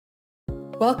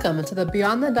Welcome to the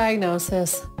Beyond the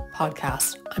Diagnosis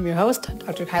podcast. I'm your host,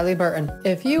 Dr. Kylie Burton.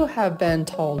 If you have been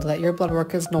told that your blood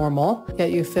work is normal,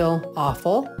 yet you feel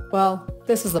awful, well,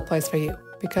 this is the place for you,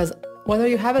 because whether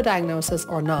you have a diagnosis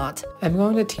or not, I'm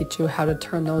going to teach you how to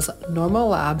turn those normal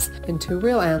labs into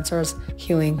real answers,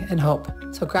 healing, and hope.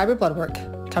 So grab your blood work.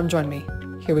 Come join me.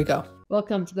 Here we go.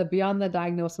 Welcome to the Beyond the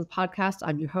Diagnosis podcast.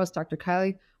 I'm your host, Dr.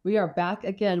 Kylie. We are back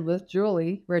again with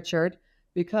Julie Richard,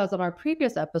 because on our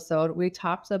previous episode, we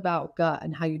talked about gut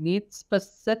and how you need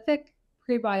specific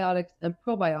prebiotics and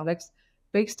probiotics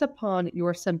based upon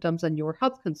your symptoms and your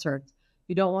health concerns.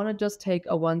 You don't want to just take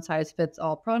a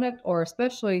one-size-fits-all product, or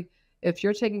especially if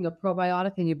you're taking a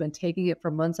probiotic and you've been taking it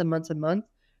for months and months and months,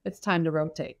 it's time to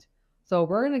rotate. So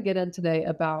we're going to get in today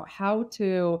about how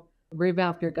to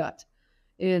revamp your gut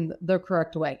in the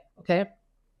correct way, okay?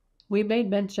 We made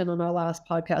mention on our last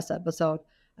podcast episode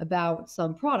about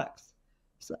some products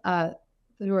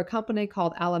through a company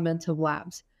called Alimentum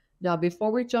Labs. Now,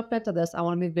 before we jump into this, I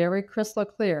want to be very crystal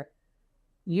clear.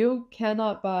 You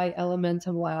cannot buy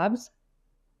Alimentum Labs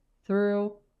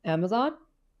through Amazon,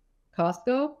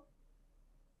 Costco,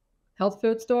 health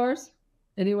food stores,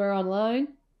 anywhere online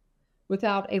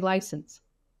without a license.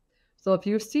 So if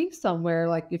you see somewhere,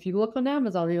 like if you look on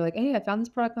Amazon and you're like, hey, I found this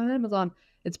product on Amazon,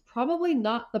 it's probably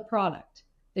not the product.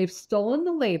 They've stolen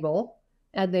the label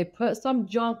and they put some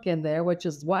junk in there, which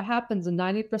is what happens in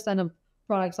 90% of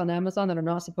products on Amazon that are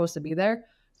not supposed to be there.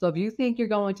 So if you think you're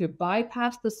going to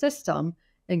bypass the system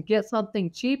and get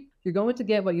something cheap, you're going to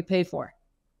get what you pay for.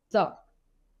 So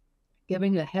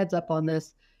giving you a heads up on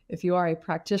this, if you are a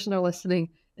practitioner listening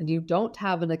and you don't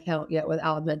have an account yet with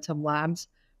Alimentum Labs,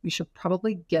 you should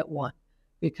probably get one,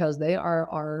 because they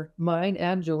are mine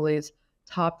and Julie's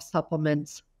top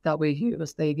supplements that we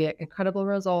use. They get incredible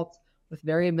results with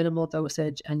very minimal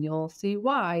dosage, and you'll see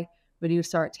why when you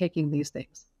start taking these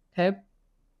things, okay?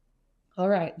 All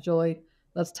right, Julie,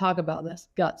 let's talk about this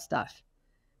gut stuff.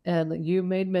 And you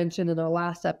made mention in our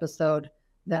last episode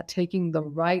that taking the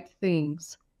right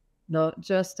things, not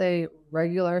just a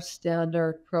regular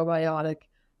standard probiotic,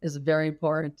 is very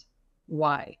important.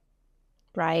 Why?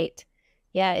 Right.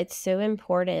 Yeah, it's so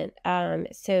important.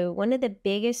 So one of the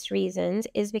biggest reasons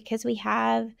is because we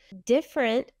have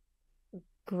different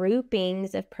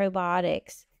groupings of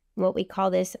probiotics, what we call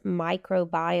this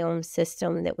microbiome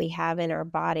system that we have in our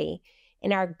body.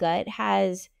 And our gut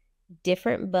has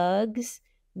different bugs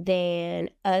than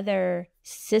other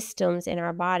systems in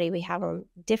our body. We have them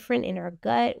different in our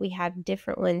gut. We have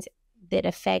different ones that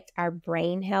affect our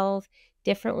brain health,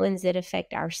 different ones that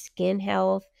affect our skin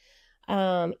health.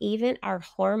 Even our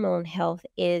hormone health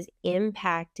is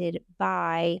impacted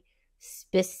by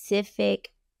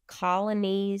specific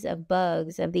colonies of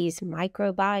bugs, of these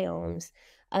microbiomes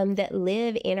that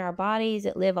live in our bodies,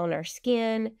 that live on our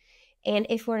skin. And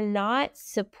if we're not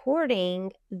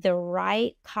supporting the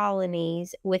right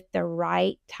colonies with the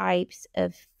right types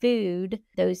of food,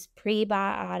 those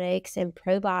prebiotics and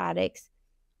probiotics,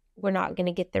 we're not going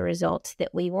to get the results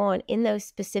that we want in those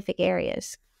specific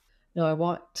areas. Now, I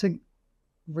want to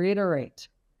reiterate,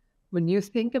 when you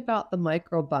think about the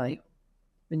microbiome,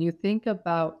 when you think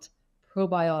about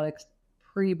probiotics,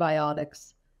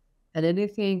 prebiotics, and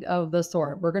anything of the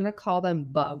sort, we're going to call them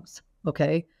bugs,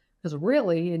 okay? Because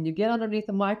really, and you get underneath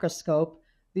the microscope,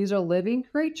 these are living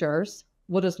creatures.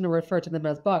 We're just going to refer to them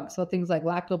as bugs. So things like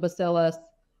lactobacillus,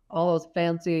 all those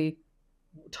fancy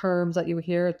terms that you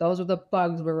hear, those are the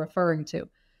bugs we're referring to.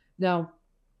 Now,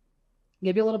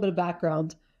 give you a little bit of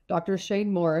background. Dr.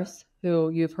 Shane Morris, who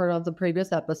you've heard on some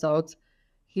previous episodes,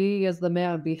 he is the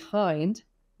man behind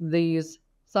these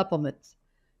supplements.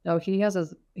 Now, he's a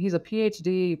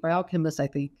PhD biochemist, I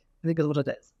think is what it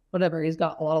is. Whatever, he's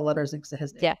got a lot of letters next to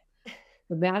his name. Yeah.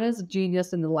 The man is a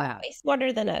genius in the lab. Way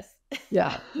smarter than us.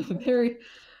 Yeah, very,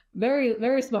 very,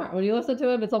 very smart. When you listen to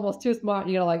him, it's almost too smart.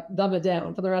 You gotta like dumb it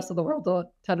down for the rest of the world to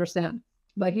understand.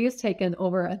 But he's taken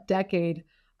over a decade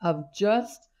of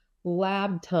just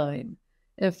lab time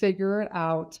and figured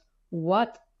out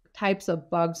what types of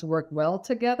bugs work well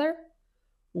together,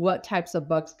 what types of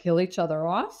bugs kill each other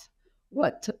off,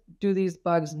 what do these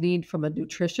bugs need from a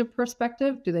nutrition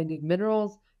perspective? Do they need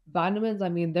minerals, vitamins? I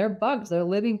mean, they're bugs, they're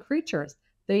living creatures.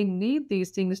 They need these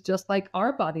things just like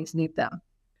our bodies need them.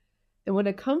 And when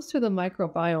it comes to the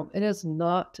microbiome, it is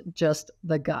not just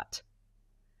the gut.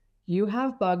 You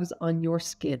have bugs on your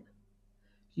skin.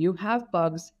 You have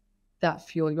bugs that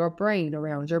fuel your brain,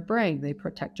 around your brain. They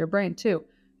protect your brain too.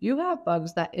 You have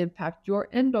bugs that impact your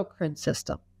endocrine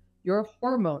system, your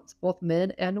hormones, both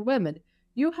men and women.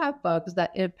 You have bugs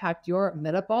that impact your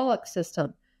metabolic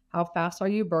system. How fast are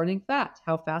you burning fat?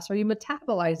 How fast are you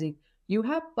metabolizing? you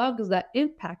have bugs that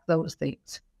impact those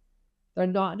things. They're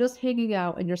not just hanging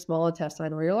out in your small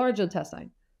intestine or your large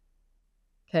intestine.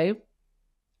 Okay.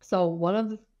 So one of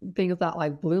the things that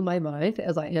like blew my mind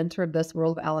as I entered this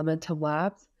world of Alimentum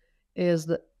Labs is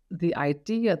the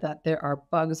idea that there are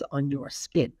bugs on your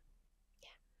skin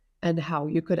and how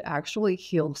you could actually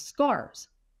heal scars.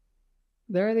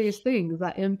 There are these things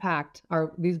that impact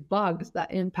these bugs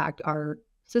that impact our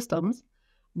systems,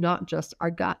 not just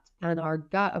our gut. And our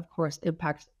gut, of course,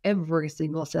 impacts every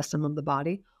single system of the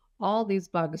body. All these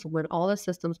bugs, when all the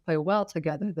systems play well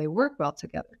together, they work well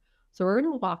together. So we're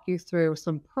going to walk you through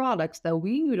some products that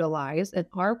we utilize in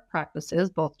our practices,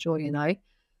 both Julie and I,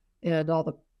 and all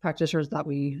the practitioners that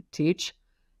we teach.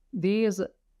 These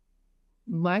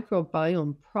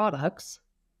microbiome products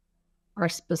are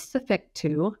specific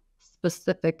to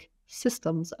specific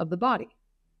systems of the body.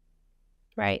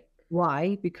 Right.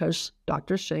 Why? Because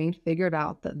Dr. Shane figured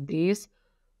out that these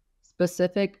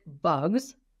specific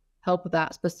bugs help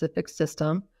that specific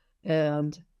system,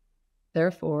 and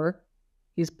therefore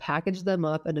he's packaged them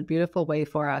up in a beautiful way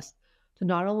for us to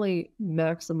not only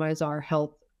maximize our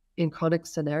health in chronic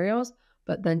scenarios,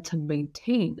 but then to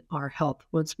maintain our health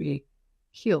once we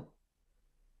heal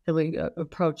and we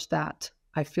approach that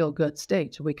I feel good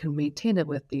stage. We can maintain it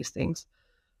with these things.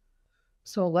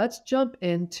 So let's jump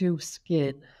into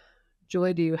skin.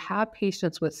 Julie, do you have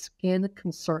patients with skin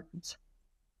concerns?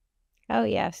 Oh,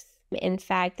 yes. In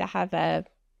fact, I have a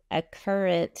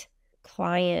current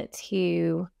client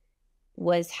who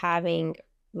was having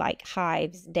like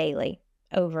hives daily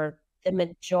over the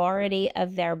majority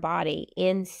of their body,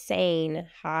 insane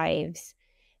hives.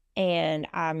 And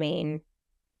I mean,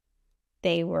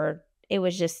 it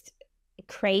was just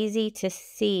crazy to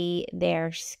see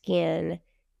their skin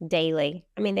daily.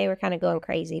 I mean, they were kind of going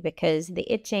crazy because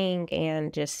the itching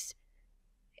and just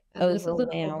This is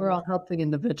an overall healthy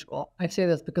individual. I say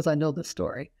this because I know the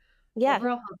story. Yeah.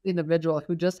 Overall healthy individual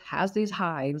who just has these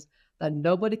hives that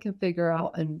nobody can figure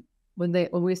out. And when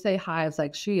we say hives,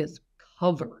 like she is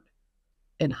covered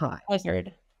in hives.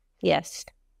 Covered. Yes.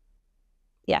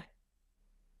 Yeah.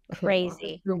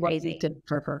 Crazy. What Crazy. you did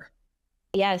for her.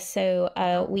 Yeah. So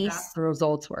the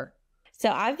results were. So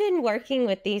I've been working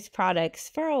with these products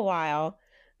for a while.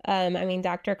 I mean,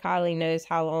 Dr. Kylie knows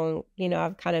how long,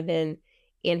 I've kind of been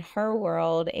in her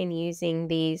world and using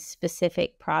these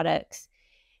specific products.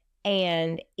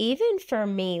 And even for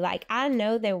me, like I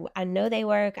know they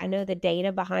work, I know the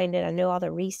data behind it, I know all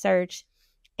the research.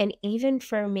 And even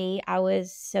for me, I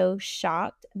was so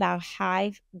shocked about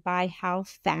how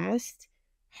fast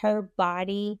her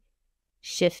body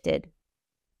shifted.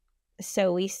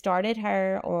 So we started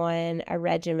her on a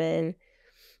regimen,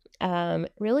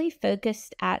 really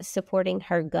focused at supporting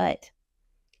her gut.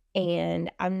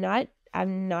 And I'm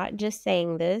not just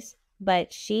saying this,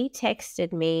 but she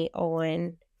texted me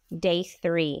on day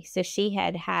 3. So she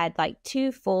had like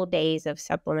 2 full days of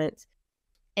supplements,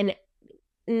 and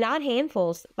not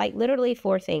handfuls, like literally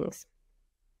 4 things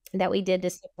that we did to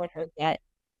support her gut.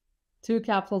 2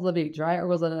 capsules of each, right? Or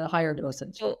was it a higher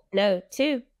dosage? No,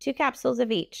 2 capsules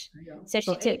of each. So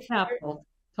she took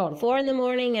 4 in the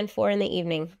morning and 4 in the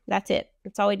evening. That's it.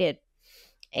 That's all we did.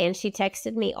 And she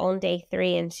texted me on day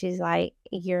 3 and she's like,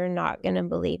 "You're not going to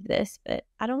believe this, but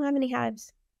I don't have any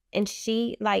hives." And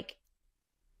she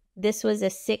this was a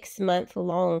 6-month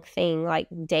long thing, like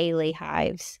daily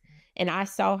hives. And I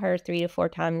saw her 3 to 4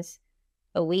 times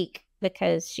a week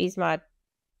because she's my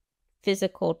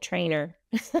physical trainer.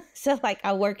 So like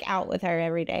I work out with her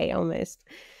every day almost.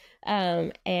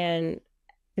 And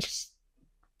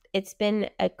it's been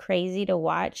crazy to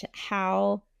watch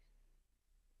how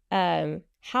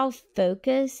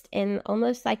focused and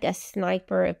almost like a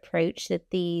sniper approach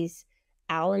that these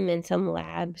Alimentum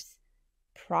Labs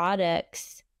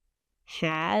products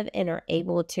have and are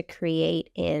able to create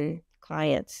in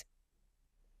clients.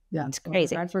 Yeah, it's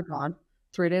crazy. Hives are gone.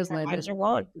 3 days later, hives are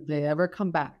gone. Did they ever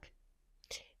come back?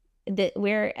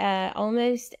 We're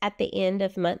almost at the end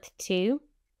of month 2,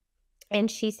 and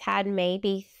she's had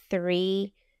maybe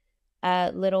 3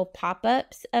 little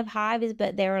pop-ups of hives,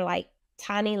 but they were like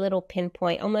tiny little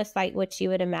pinpoint, almost like what you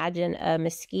would imagine a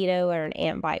mosquito or an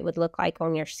ant bite would look like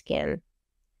on your skin,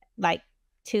 like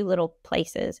 2 little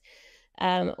places.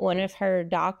 One of her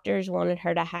doctors wanted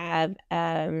her to have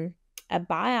a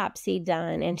biopsy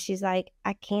done, and she's like,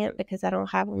 "I can't because I don't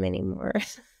have them anymore."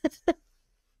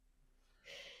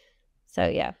 So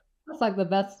yeah, that's like the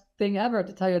best thing ever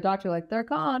to tell your doctor, like, they're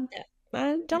gone. Yeah.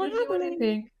 I don't have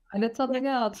anything. I did something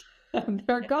else, and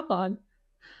they're gone.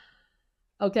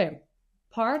 Okay,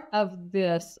 part of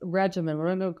this regimen,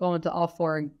 we're going to go into all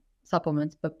 4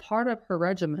 supplements, but part of her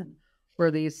regimen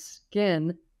were these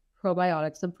skin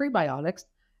probiotics, and prebiotics,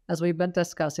 as we've been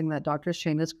discussing, that Dr.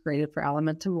 Shane has created for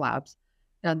Alimentum Labs.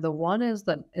 And the one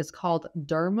is called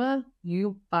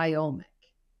Derma-Ubiomic.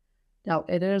 Now,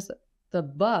 it is the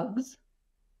bugs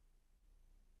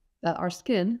that our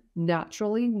skin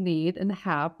naturally need and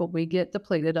have, but we get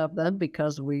depleted of them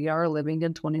because we are living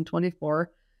in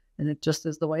 2024, and it just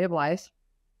is the way of life.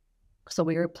 So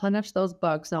we replenish those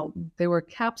bugs. Now, they were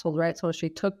capsules, right? So she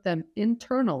took them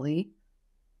internally,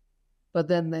 but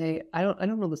then I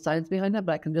don't know the science behind that,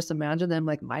 but I can just imagine them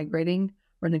like migrating,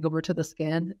 running over to the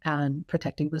skin and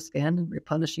protecting the skin and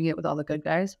replenishing it with all the good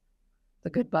guys, the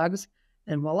good bugs,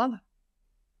 and voila.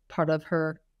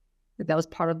 That was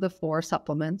part of the 4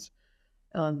 supplements.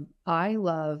 I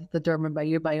love the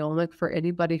Derma-Ubiomic for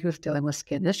anybody who's dealing with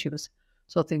skin issues.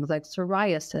 So things like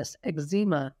psoriasis,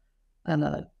 eczema, and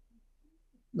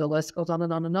the list goes on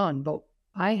and on and on. But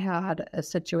I had a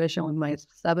situation with my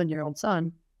 7-year-old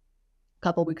son a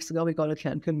couple of weeks ago. We go to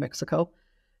Cancun, Mexico,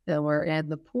 and we're in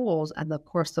the pools. And of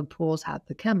course, the pools have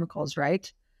the chemicals, right?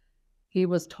 He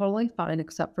was totally fine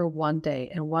except for one day.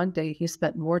 And one day he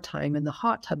spent more time in the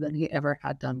hot tub than he ever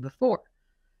had done before.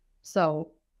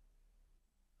 So,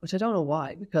 which I don't know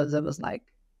why, because it was like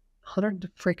 100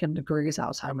 freaking degrees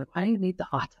outside. I'm like, why do you need the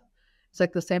hot tub? It's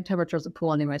like the same temperature as the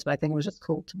pool anyways, but I think it was just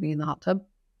cool to be in the hot tub.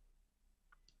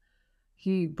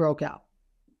 He broke out,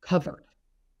 covered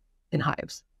in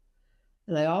hives.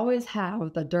 And I always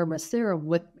have the derma serum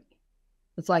with me.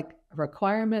 It's like a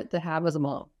requirement to have as a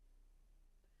mom.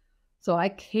 So I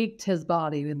caked his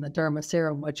body in the derma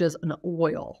serum, which is an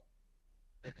oil.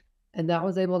 And that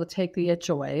was able to take the itch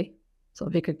away so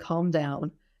he could calm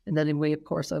down. And then we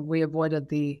avoided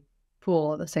the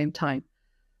pool at the same time.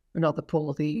 Or not the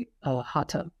pool, the hot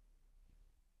tub.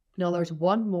 Now there's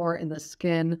one more in the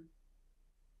skin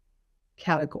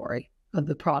category of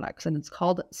the products, and it's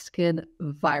called Skin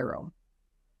Viral.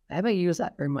 I haven't used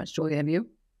that very much. Julie, have you?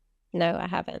 No, I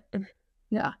haven't.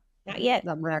 Yeah. Not yet.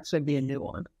 That might actually be a new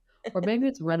one. Or maybe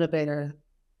it's Renovator.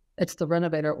 It's the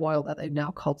Renovator oil that they've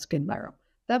now called Skin Viral.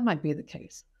 That might be the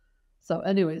case. So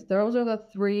anyways, those are the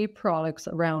 3 products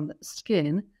around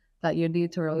skin that you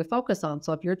need to really focus on.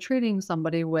 So if you're treating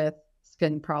somebody with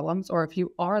skin problems, or if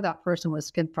you are that person with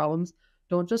skin problems,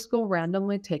 don't just go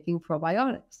randomly taking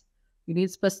probiotics. You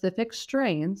need specific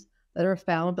strains that are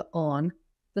found on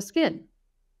the skin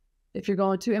if you're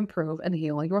going to improve and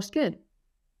heal your skin.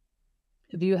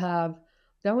 I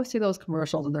always see those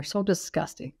commercials and they're so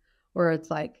disgusting, where it's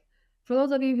like, for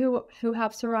those of you who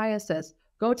have psoriasis,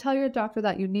 go tell your doctor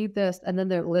that you need this, and then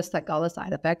they list like all the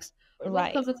side effects.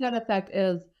 Right. The side effect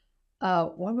is,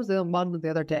 what was the one the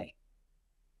other day?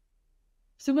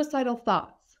 Suicidal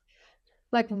thoughts.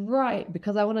 Like, right,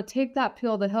 because I want to take that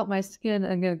pill to help my skin,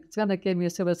 and it's going to give me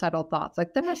suicidal thoughts.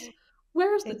 Like,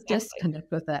 where's the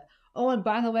disconnect with that? Oh, and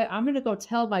by the way, I'm going to go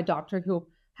tell my doctor, who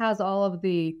has all of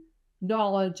the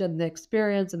knowledge and the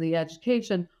experience and the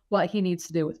education, what he needs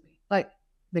to do with me. Like,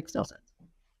 makes no sense.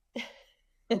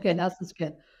 Okay, that's the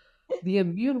skin. The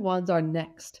immune ones are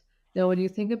next. Now, when you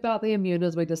think about the immune,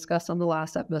 as we discussed on the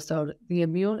last episode, the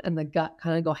immune and the gut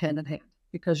kind of go hand in hand,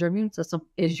 because your immune system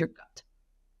is your gut.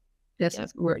 Yes,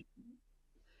 yep.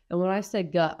 And when I say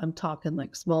gut, I'm talking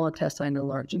like small intestine and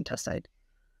large intestine.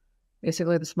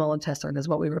 Basically, the small intestine is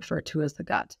what we refer to as the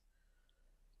gut.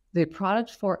 The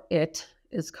product for it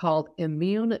is called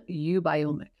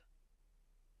Immune-Ubiomic.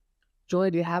 Julie,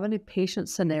 do you have any patient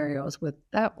scenarios with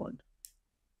that one?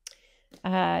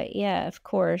 Yeah, of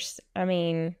course. I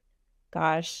mean,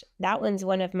 gosh, that one's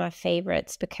one of my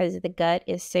favorites because the gut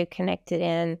is so connected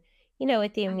in,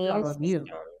 with the immune system.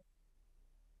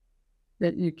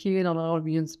 That you key in on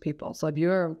autoimmune people. So if you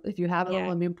have an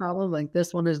autoimmune problem, like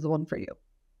this one is the one for you.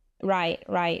 Right.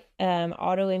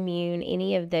 Autoimmune,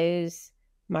 any of those,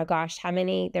 my gosh,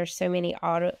 there's so many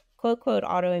quote unquote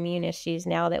autoimmune issues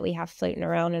now that we have floating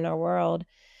around in our world.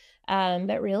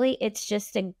 But really it's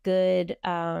just a good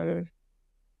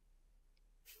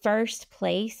first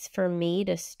place for me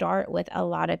to start with a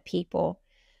lot of people.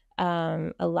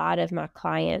 A lot of my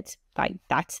clients, like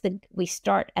we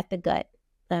start at the gut.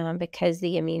 Because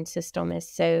the immune system is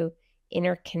so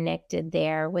interconnected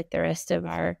there with the rest of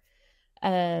our,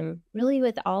 really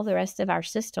with all the rest of our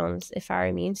systems. If our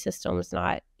immune system is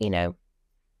not,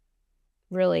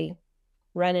 really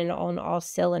running on all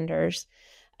cylinders.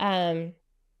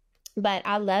 But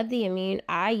I love the immune.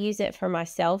 I use it for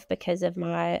myself because of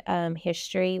my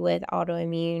history with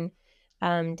autoimmune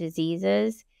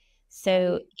diseases.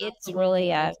 So it's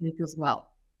really as well.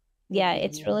 Yeah,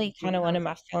 it's really kind of one of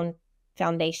my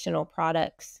foundational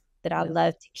products that I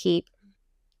love to keep.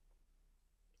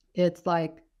 It's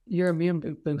like your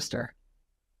immune booster.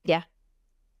 Yeah.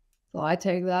 So I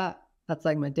take that. That's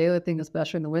like my daily thing,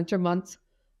 especially in the winter months.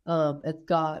 It's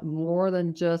got more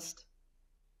than just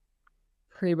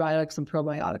prebiotics and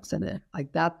probiotics in it.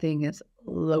 Like that thing is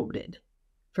loaded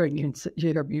for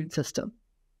your immune system.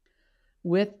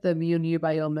 With the immune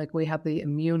eubiomic, we have the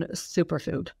immune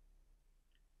superfood.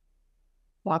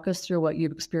 Walk us through what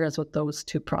you've experienced with those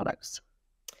two products.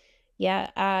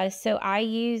 Yeah. So I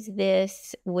use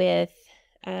this with,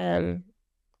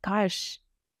 gosh,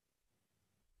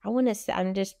 I want to say,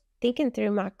 I'm just thinking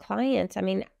through my clients. I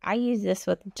mean, I use this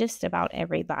with just about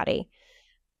everybody.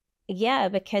 Yeah,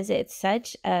 because it's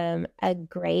such a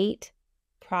great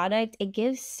product. It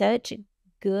gives such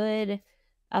good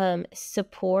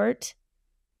support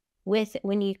with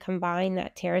when you combine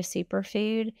that Terra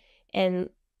superfood, and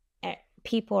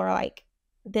people are like,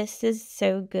 this is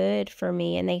so good for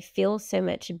me, and they feel so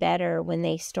much better when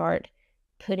they start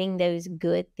putting those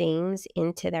good things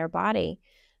into their body.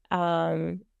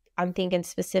 I'm thinking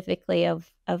specifically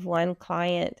of one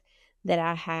client that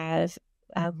I have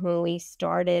when we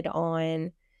started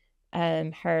on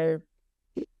her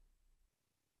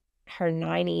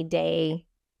 90-day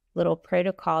little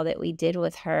protocol that we did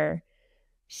with her.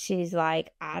 She's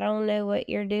like, I don't know what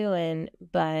you're doing,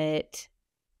 but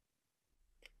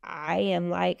I am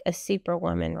like a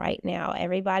superwoman right now.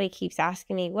 Everybody keeps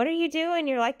asking me, what are you doing?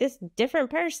 You're like this different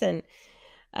person.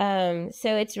 So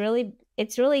it's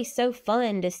really so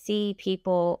fun to see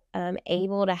people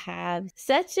able to have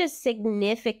such a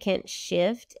significant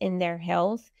shift in their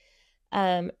health,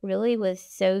 really with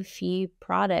so few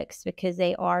products, because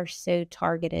they are so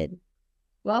targeted.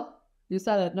 Well, you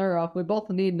said it, neuro. We both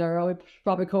need neuro. We should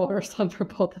probably go order some for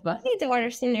both of us. I need to order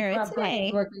some neuro Our brains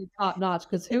today. working top notch,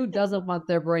 because who doesn't want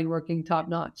their brain working top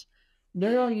notch?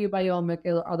 Neuro eubiomic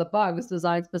are the bugs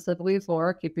designed specifically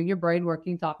for keeping your brain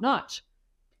working top notch,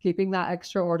 keeping that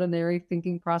extraordinary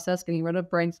thinking process, getting rid of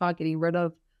brain fog, getting rid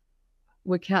of,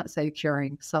 we can't say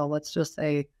curing, so let's just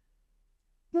say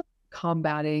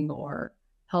combating or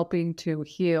helping to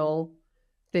heal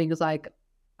things like,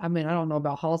 I mean, I don't know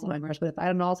about Alzheimer's, but if I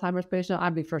had an Alzheimer's patient,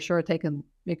 I'd be for sure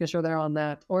making sure they're on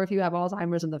that. Or if you have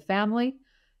Alzheimer's in the family,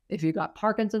 if you got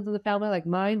Parkinson's in the family like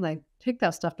mine, like take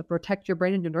that stuff to protect your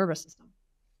brain and your nervous system.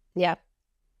 Yeah.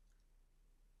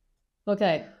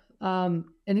 Okay.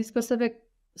 Any specific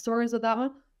stories of that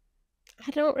one?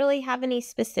 I don't really have any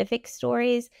specific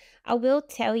stories. I will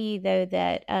tell you though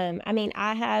that I mean,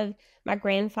 my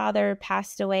grandfather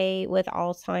passed away with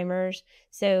Alzheimer's,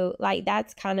 so like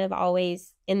that's kind of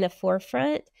always in the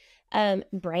forefront.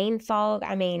 Brain fog,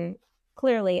 I mean,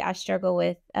 clearly I struggle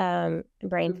with brain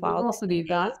We fog. also need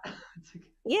that.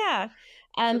 Yeah.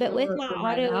 But with my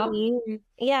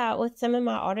with some of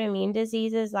my autoimmune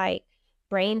diseases, like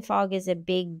brain fog is a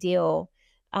big deal.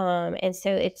 And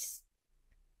so it's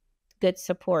good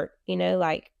support,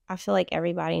 like I feel like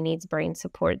everybody needs brain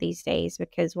support these days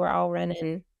because we're all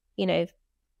running,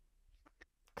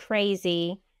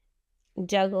 crazy,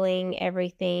 juggling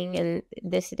everything in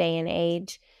this day and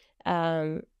age.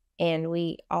 And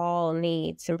we all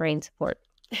need some brain support.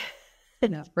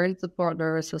 Yeah, brain support,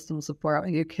 nervous system support.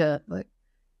 You can't, like,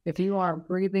 if you are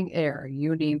breathing air,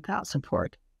 you need that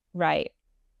support. Right.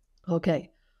 Okay,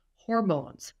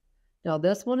 hormones. Now,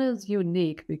 this one is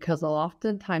unique because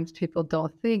oftentimes people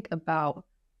don't think about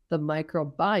the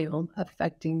microbiome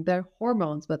affecting their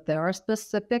hormones, but there are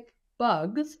specific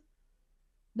bugs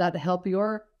that help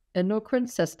your endocrine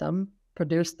system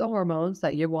produce the hormones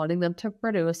that you're wanting them to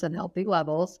produce in healthy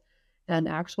levels, and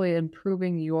actually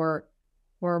improving your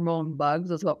hormone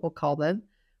bugs is what we'll call them,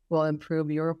 will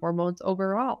improve your hormones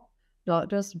overall. Not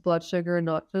just blood sugar,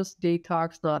 not just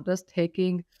detox, not just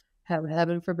taking,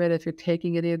 heaven forbid, if you're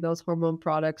taking any of those hormone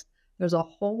products, there's a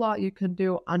whole lot you can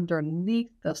do underneath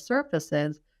the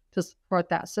surfaces to support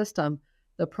that system.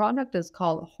 The product is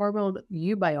called Hormone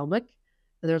Eubiomic,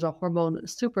 and there's a hormone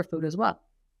superfood as well.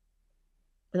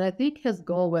 And I think his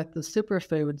goal with the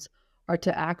superfoods are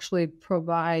to actually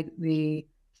provide the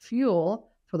fuel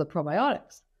for the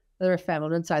probiotics that are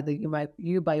found inside the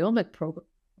eubiomic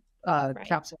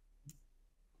capsule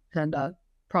and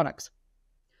products.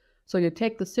 So you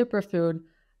take the superfood,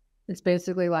 it's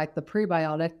basically like the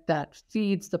prebiotic that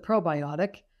feeds the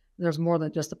probiotic. There's more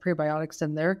than just the prebiotics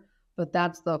in there, but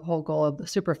that's the whole goal of the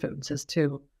superfoods, is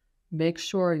to make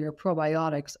sure your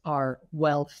probiotics are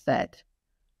well fed.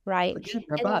 Right.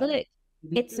 And look,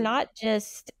 it's not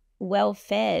just well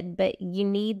fed, but you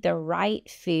need the right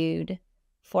food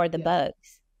for the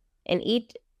bugs. And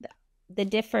the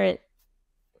different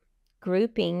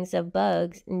groupings of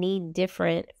bugs need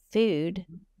different food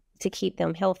to keep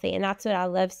them healthy. And that's what I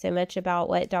love so much about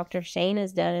what Dr. Shane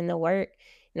has done in the work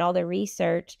and all the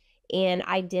research in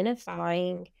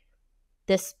identifying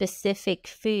the specific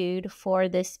food for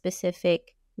this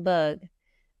specific bug.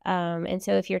 And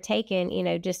so if you're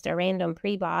taking, just a random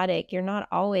prebiotic, you're not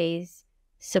always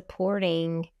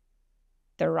supporting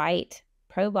the right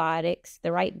probiotics,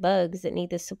 the right bugs that need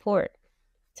the support.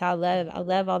 So I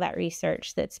love all that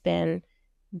research that's been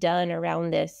done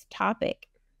around this topic.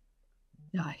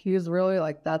 Yeah, he's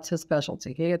really that's his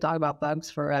specialty. He could talk about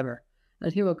bugs forever.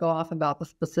 And he would go off about the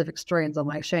specific strains. I'm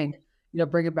like, Shane,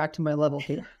 bring it back to my level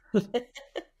here.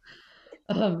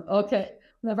 Okay.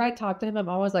 Whenever I talk to him, I'm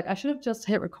always like, I should have just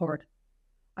hit record.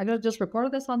 I could have just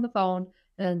recorded this on the phone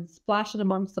and splashed it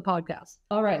amongst the podcast.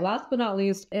 All right. Last but not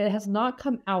least, it has not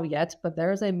come out yet, but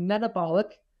there is a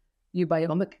metabolic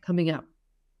eubiomic coming out.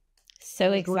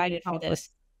 So excited for this.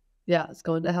 Yeah, it's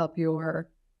going to help your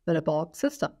metabolic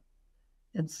system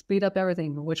and speed up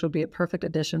everything, which would be a perfect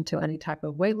addition to any type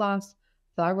of weight loss,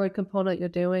 thyroid component you're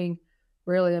doing.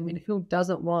 Really, who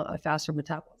doesn't want a faster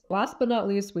metabolism? Last but not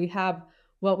least, we have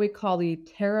what we call the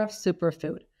Terra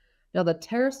Superfood. Now, the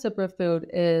Terra Superfood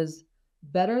is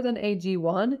better than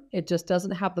AG1. It just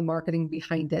doesn't have the marketing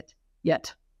behind it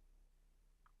yet.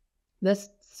 This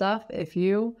stuff, if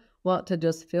you want to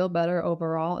just feel better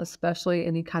overall, especially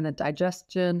any kind of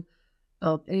digestion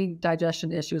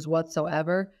issues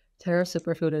whatsoever, Terra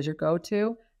Superfood is your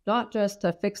go-to, not just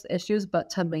to fix issues, but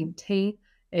to maintain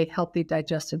a healthy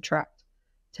digestive tract.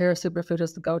 Terra Superfood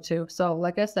is the go-to. So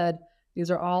like I said, these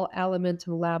are all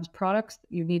Alimentum Labs products.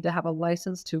 You need to have a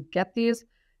license to get these.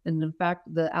 And in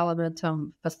fact, the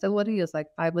Alimentum facility is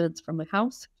 5 minutes from my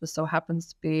house. Just so happens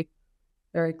to be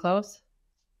very close.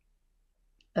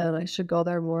 And I should go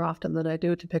there more often than I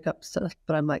do to pick up stuff.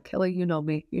 But I'm like, Kelly, you know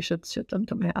me. You should ship them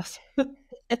to my house.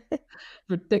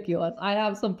 Ridiculous. I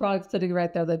have some products sitting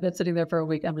right there. They've been sitting there for a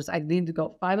week. I need to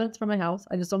go 5 minutes from my house.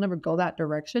 I just don't ever go that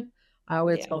direction. I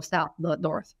always go south, not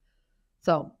north.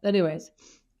 So anyways,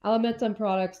 Alimentum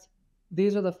products.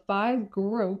 These are the 5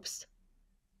 groups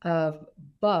of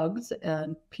bugs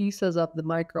and pieces of the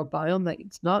microbiome that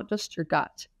it's not just your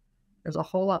gut. There's a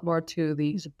whole lot more to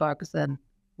these bugs than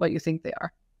what you think they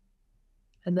are.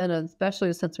 And then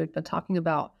especially since we've been talking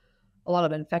about a lot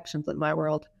of infections in my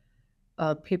world,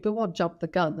 people will jump the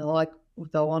gun.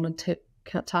 They'll want to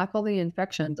tackle the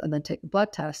infections and then take a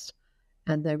blood test.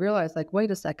 And they realize,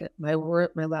 wait a second, my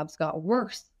labs got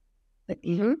worse.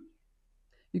 You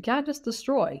can't just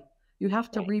destroy. You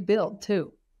have to rebuild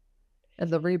too.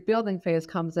 And the rebuilding phase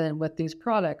comes in with these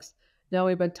products. Now,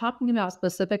 we've been talking about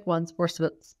specific ones for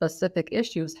specific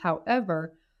issues.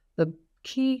 However, the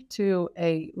key to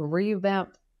a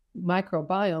revamped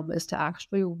microbiome is to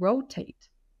actually rotate.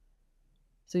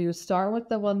 So you start with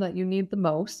the one that you need the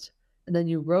most, and then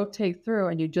you rotate through,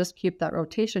 and you just keep that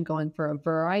rotation going for a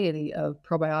variety of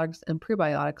probiotics and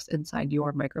prebiotics inside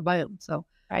your microbiome. So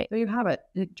there you have it.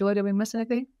 Julie, did we miss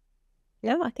anything?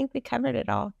 No, I think we covered it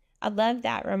all. I love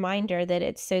that reminder that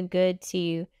it's so good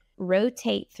to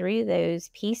rotate through those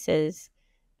pieces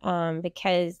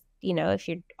because, if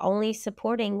you're only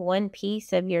supporting one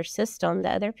piece of your system, the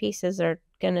other pieces are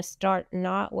going to start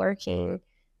not working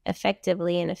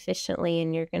effectively and efficiently,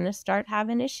 and you're going to start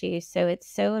having issues. So it's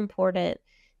so important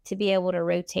to be able to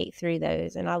rotate through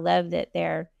those. And I love that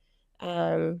they're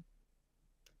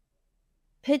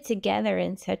put together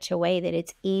in such a way that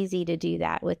it's easy to do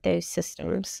that with those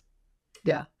systems.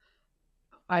 Yeah.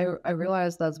 I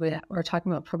realized as we're talking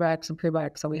about probiotics and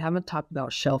prebiotics, so we haven't talked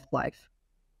about shelf life.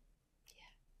 Yeah.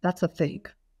 That's a thing.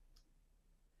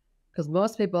 Because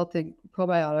most people think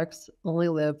probiotics only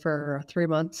live for 3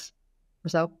 months or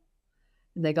so,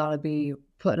 and they got to be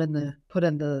put in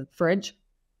the fridge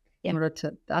in order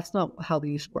to. That's not how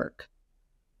these work.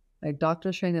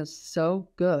 Dr. Shane is so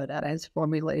good at his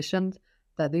formulations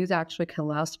that these actually can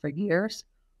last for years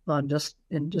in just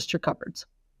your cupboards.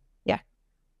 Yeah.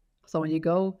 So when you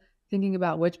go thinking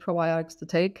about which probiotics to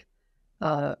take,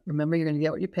 remember you're going to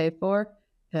get what you pay for,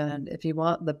 and if you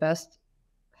want the best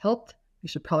health, you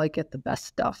should probably get the best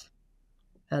stuff.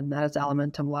 And that is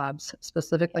Alimentum Labs,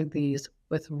 specifically these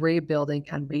with rebuilding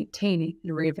and maintaining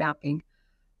and revamping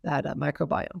that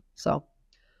microbiome. So,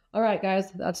 all right, guys,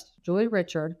 that's Julie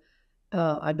Richard.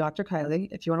 I'm Dr. Kylie.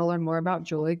 If you want to learn more about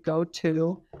Julie, go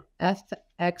to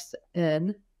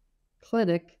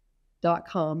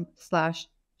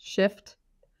fxnclinic.com/shift.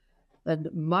 And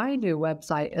my new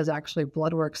website is actually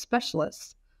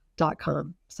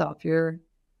bloodworkspecialists.com. So if you're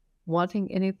wanting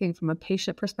anything from a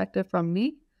patient perspective from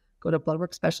me, go to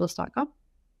bloodworkspecialist.com. All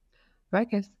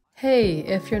right, guys. Hey,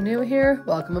 if you're new here,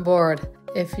 welcome aboard.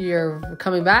 If you're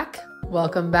coming back,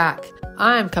 welcome back.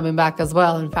 I'm coming back as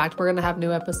well. In fact, we're going to have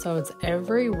new episodes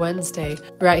every Wednesday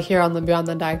right here on the Beyond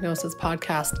the Diagnosis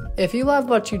podcast. If you love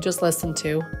what you just listened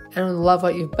to and love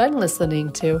what you've been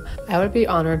listening to, I would be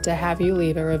honored to have you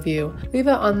leave a review. Leave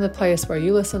it on the place where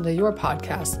you listen to your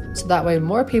podcast, so that way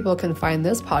more people can find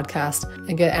this podcast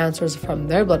and get answers from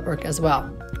their blood work as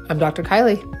well. I'm Dr.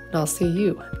 Kylie, and I'll see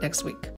you next week.